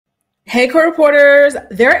Hey, co-reporters,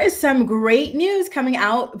 there is some great news coming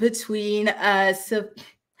out between Selena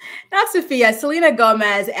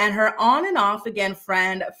Gomez and her on and off again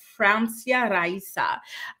friend, Francia Raisa.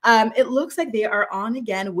 It looks like they are on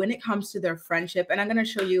again when it comes to their friendship, and I'm going to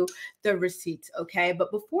show you the receipts, okay?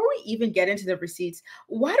 But before we even get into the receipts,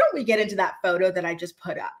 why don't we get into that photo that I just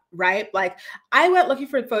put up, right? Like, I went looking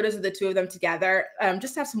for photos of the two of them together,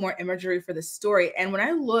 just to have some more imagery for the story. And when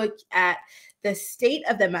I look at the state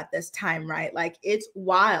of them at this time, right? Like, it's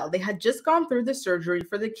wild. They had just gone through the surgery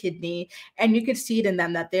for the kidney, and you could see it in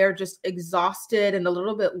them that they're just exhausted and a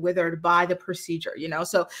little bit withered by the procedure, you know?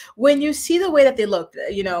 So when you see the way that they looked,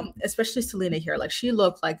 you know, especially Selena here, like she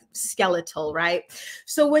looked like skeletal, right?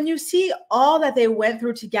 So when you see all that they went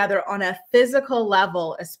through together on a physical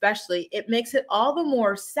level, especially, it makes it all the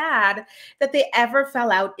more sad that they ever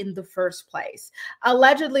fell out in the first place.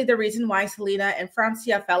 Allegedly, the reason why Selena and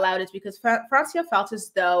Francia fell out is because Francia felt as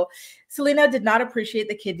though Selena did not appreciate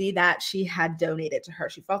the kidney that she had donated to her.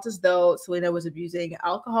 She felt as though Selena was abusing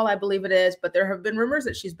alcohol, I believe it is, but there have been rumors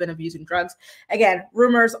that she's been abusing drugs. Again,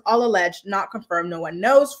 rumors, all alleged, not confirmed. No one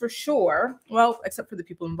knows for sure. Well, except for the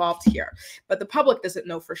people involved here, but the public doesn't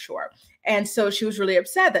know for sure. And so she was really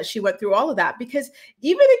upset that she went through all of that, because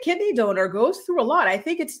even a kidney donor goes through a lot. I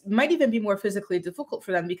think it might even be more physically difficult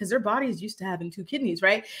for them because their body is used to having two kidneys,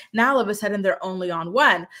 right? Now, all of a sudden, they're only on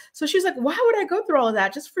one. So she's like, why would I go through all of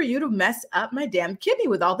that just for you to mess up my damn kidney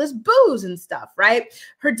with all this booze and stuff, right?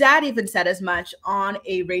 Her dad even said as much on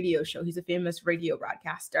a radio show. He's a famous radio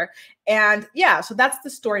broadcaster. And yeah, so that's the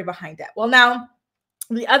story behind it. Well, now,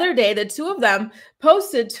 the other day, the two of them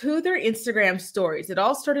posted to their Instagram stories. It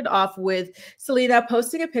all started off with Selena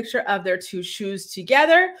posting a picture of their two shoes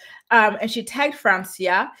together, and she tagged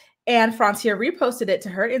Francia, and Francia reposted it to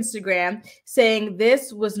her Instagram saying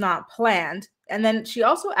this was not planned. And then she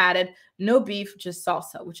also added, no beef, just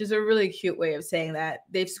salsa, which is a really cute way of saying that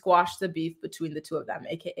they've squashed the beef between the two of them,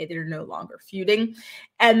 aka they're no longer feuding.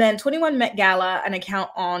 And then 21 Met Gala, an account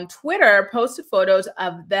on Twitter, posted photos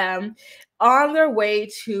of them on their way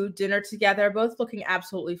to dinner together, both looking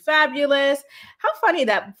absolutely fabulous. How funny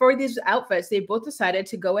that for these outfits, they both decided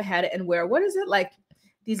to go ahead and wear, what is it, like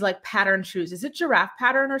these like pattern shoes? Is it giraffe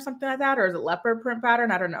pattern or something like that? Or is it leopard print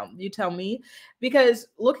pattern? I don't know. You tell me. Because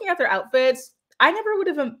looking at their outfits, I never would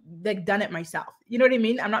have like done it myself. You know what I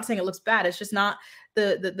mean? I'm not saying it looks bad. It's just not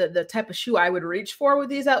the type of shoe I would reach for with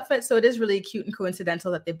these outfits. So it is really cute and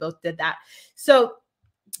coincidental that they both did that. So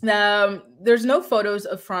there's no photos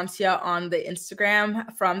of Francia on the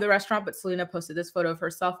Instagram from the restaurant, but Selena posted this photo of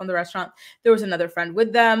herself on the restaurant. There was another friend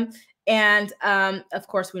with them. And of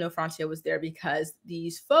course, we know Francia was there because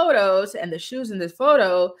these photos and the shoes in this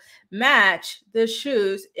photo match the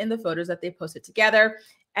shoes in the photos that they posted together.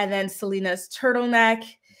 And then Selena's turtleneck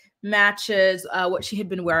matches what she had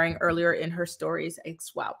been wearing earlier in her stories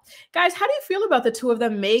as well. Guys, how do you feel about the two of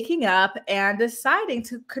them making up and deciding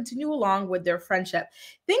to continue along with their friendship?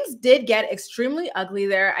 Things did get extremely ugly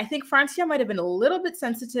there. I think Francia might have been a little bit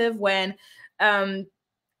sensitive when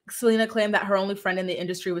Selena claimed that her only friend in the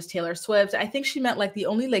industry was Taylor Swift. I think she meant like the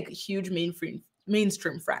only like huge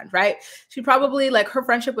mainstream friend, right? She probably, like, her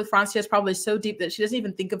friendship with Francia is probably so deep that she doesn't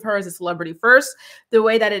even think of her as a celebrity first, the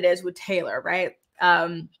way that it is with Taylor, right?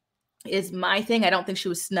 Is my thing. I don't think she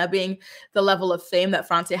was snubbing the level of fame that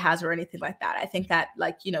Francia has or anything like that. I think that,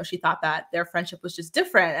 like, you know, she thought that their friendship was just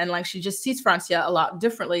different, and like she just sees Francia a lot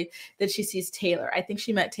differently than she sees Taylor. I think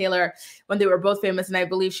she met Taylor when they were both famous, and I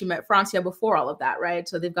believe she met Francia before all of that, right?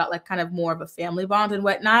 So they've got like kind of more of a family bond and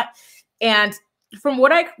whatnot. And from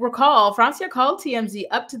what I recall, Francia called TMZ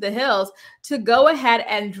up to the hills to go ahead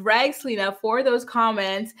and drag Selena for those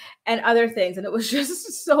comments and other things. And it was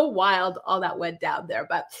just so wild, all that went down there.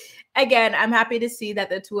 But again, I'm happy to see that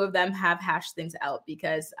the two of them have hashed things out,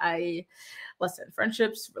 because listen,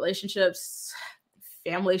 friendships, relationships,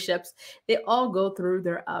 family ships, they all go through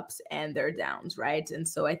their ups and their downs, right? And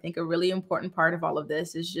so I think a really important part of all of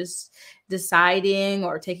this is just deciding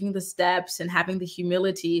or taking the steps and having the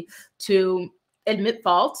humility to admit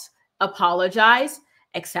fault, apologize,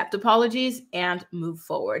 accept apologies, and move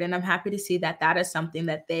forward. And I'm happy to see that that is something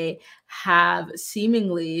that they have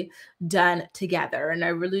seemingly done together. And I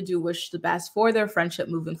really do wish the best for their friendship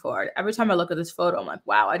moving forward. Every time I look at this photo, I'm like,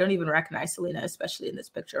 wow, I don't even recognize Selena, especially in this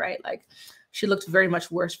picture, right? Like, she looked very much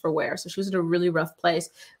worse for wear. So she was in a really rough place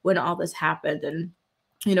when all this happened. And,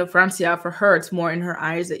 you know, Francia, for her, it's more in her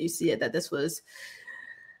eyes that you see it, that this was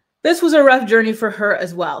a rough journey for her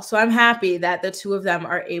as well. So I'm happy that the two of them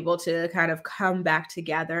are able to kind of come back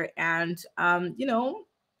together and, you know,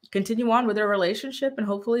 continue on with their relationship and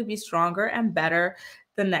hopefully be stronger and better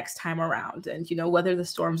the next time around and, you know, weather the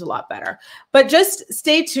storms a lot better. But just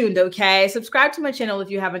stay tuned, okay? Subscribe to my channel if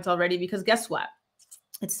you haven't already, because guess what?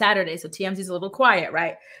 It's Saturday, so TMZ is a little quiet,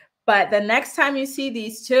 right? But the next time you see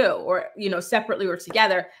these two, or, you know, separately or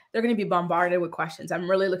together, they're going to be bombarded with questions. I'm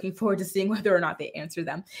really looking forward to seeing whether or not they answer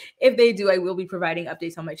them. If they do, I will be providing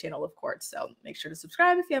updates on my channel, of course. So make sure to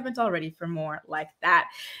subscribe if you haven't already for more like that.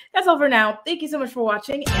 That's all for now. Thank you so much for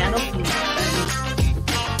watching, and I'll see you next time.